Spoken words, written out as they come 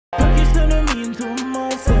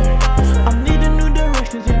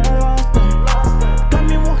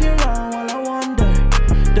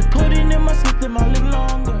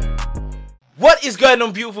What is going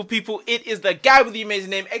on, beautiful people? It is the guy with the amazing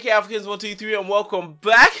name, aka Africans123, and welcome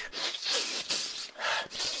back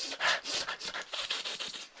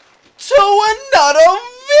to another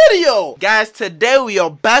video. Guys, today we are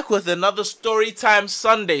back with another story time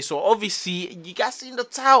Sunday. So obviously, you guys seen the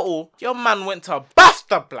title. Your man went to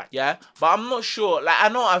BAFTA Black, yeah? But I'm not sure, like, I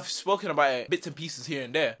know I've spoken about it bits and pieces here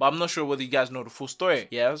and there, but I'm not sure whether you guys know the full story,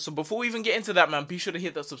 yeah? So before we even get into that, man, be sure to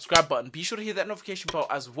hit that subscribe button. Be sure to hit that notification bell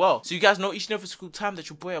as well, so you guys know each and every single time that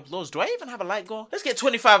your boy uploads. Do I even have a like goal? Let's get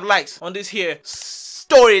 25 likes on this here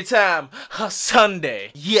story time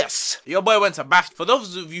Sunday. Yes, your boy went to BAFTA. For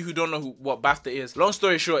those of you who don't know what BAFTA is, long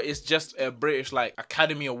story short, it's just a British like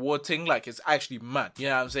Academy Award thing. Like, it's actually mad, you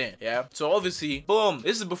know what I'm saying? Yeah, so obviously, boom,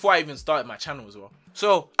 this is before I even started my channel as well.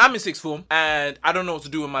 So I'm in sixth form and I don't know what to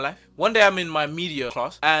do with my life. One day I'm in my media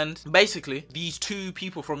class and basically these two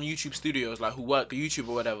people from YouTube studios, like who work at YouTube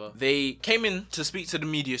or whatever, they came in to speak to the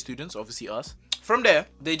media students, obviously us. From there,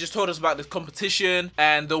 they just told us about this competition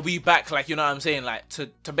and they'll be back, like, you know what I'm saying, like to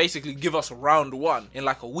basically give us round one in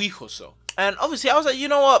like a week or so. And obviously I was like, you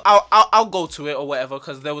know what, I'll go to it or whatever,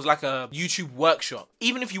 because there was like a YouTube workshop.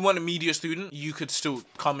 Even if you weren't a media student, you could still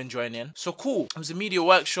come and join in. So cool. It was a media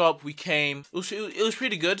workshop. We came. It was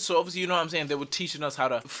pretty good. So obviously, you know what I'm saying, they were teaching us how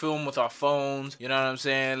to film with our phones. You know what I'm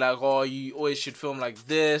saying? Like, oh, you always should film like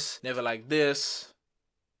this, never like this.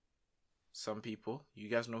 Some people, you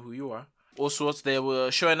guys know who you are. All sorts. They were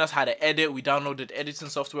showing us how to edit. We downloaded editing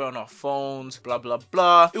software on our phones, blah blah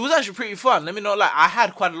blah. It was actually pretty fun. Let me know, like, I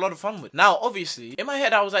had quite a lot of fun with it. Now obviously in my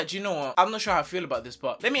head I was like, do you know what, I'm not sure how I feel about this,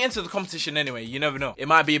 but let me enter the competition anyway. You never know, it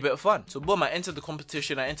might be a bit of fun. So boom, I entered the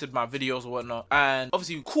competition. I entered my videos or whatnot, and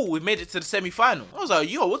obviously cool, we made it to the semi-final. I was like,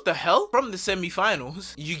 yo, what the hell? From the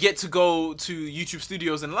semi-finals you get to go to YouTube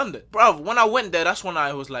studios in London. Bro, when I went there, that's when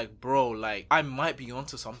I was like, bro, like, I might be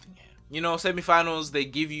onto something here. You know, semi-finals, they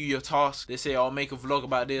give you your task. They say, I'll make a vlog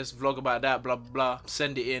about this, vlog about that, blah, blah, blah.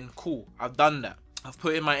 Send it in. Cool. I've done that. I've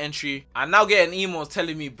put in my entry. I now get an email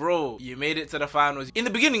telling me, bro, you made it to the finals. In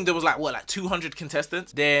the beginning, there was like, what, like 200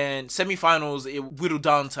 contestants. Then semi-finals, it whittled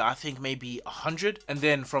down to, I think, maybe 100. And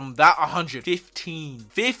then from that 100, 15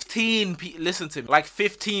 listen to me, like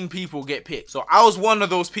 15 people get picked. So I was one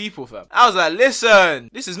of those people, fam. I was like, listen,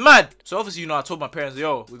 this is mad. So obviously, you know, I told my parents,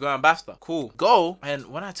 yo, we're going BAFTA. Cool. Go. And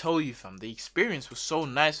when I tell you, fam, the experience was so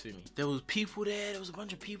nice for me. There was people there. There was a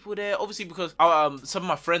bunch of people there. Obviously, because some of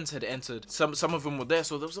my friends had entered. Some of them were there,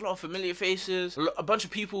 so there was a lot of familiar faces, a bunch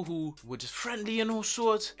of people who were just friendly and all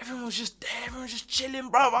sorts. Everyone was just there, everyone was just chilling,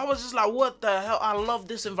 bro. I was just like, what the hell? I love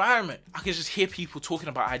this environment. I could just hear people talking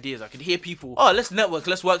about ideas. I could hear people, oh, let's network,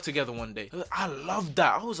 let's work together one day. I loved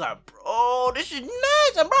that. I was like, bro, this is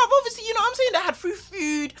nice. And bro, obviously, you know what I'm saying, they had free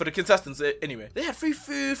food for the contestants anyway. They had free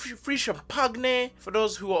food, free champagne for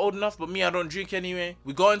those who are old enough, but me, I don't drink anyway.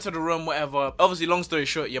 We go into the room, whatever. Obviously, long story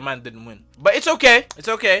short, your man didn't win, but it's okay. It's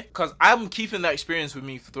okay, because I'm keeping that experience with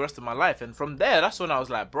me for the rest of my life. And from there, that's when I was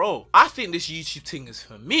like, bro, I think this YouTube thing is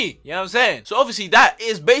for me. You know what I'm saying? So obviously that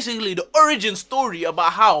is basically the origin story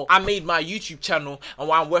about how I made my YouTube channel and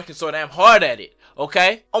why I'm working so damn hard at it.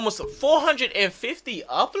 Okay, almost 450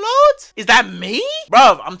 uploads. Is that me,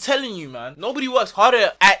 bro? I'm telling you, man, nobody works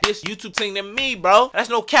harder at this YouTube thing than me, bro. That's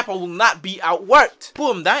no cap. I will not be outworked.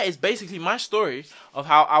 Boom. That is basically my story of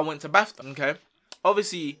how I went to BAFTA. Okay.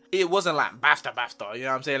 Obviously, it wasn't like BAFTA, you know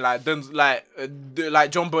what I'm saying?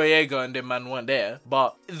 Like John Boyega and them man weren't there.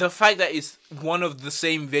 But the fact that it's one of the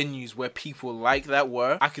same venues where people like that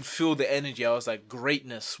were, I could feel the energy. I was like,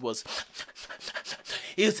 greatness was,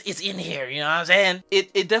 it's in here, you know what I'm saying?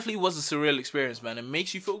 It definitely was a surreal experience, man. It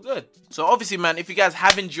makes you feel good. So obviously, man, if you guys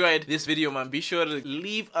have enjoyed this video, man, be sure to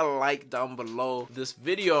leave a like down below this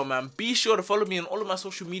video, man. Be sure to follow me on all of my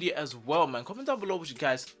social media as well, man. Comment down below what you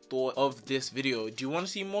guys thought of this video. Do you want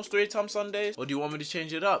to see more Storytime Sundays, or do you want me to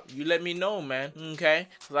change it up? You let me know, man. Okay,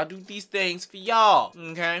 because I do these things for y'all.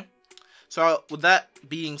 Okay, so with that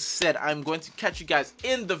being said, I'm going to catch you guys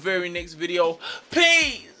in the very next video.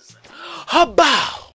 Peace. Habao.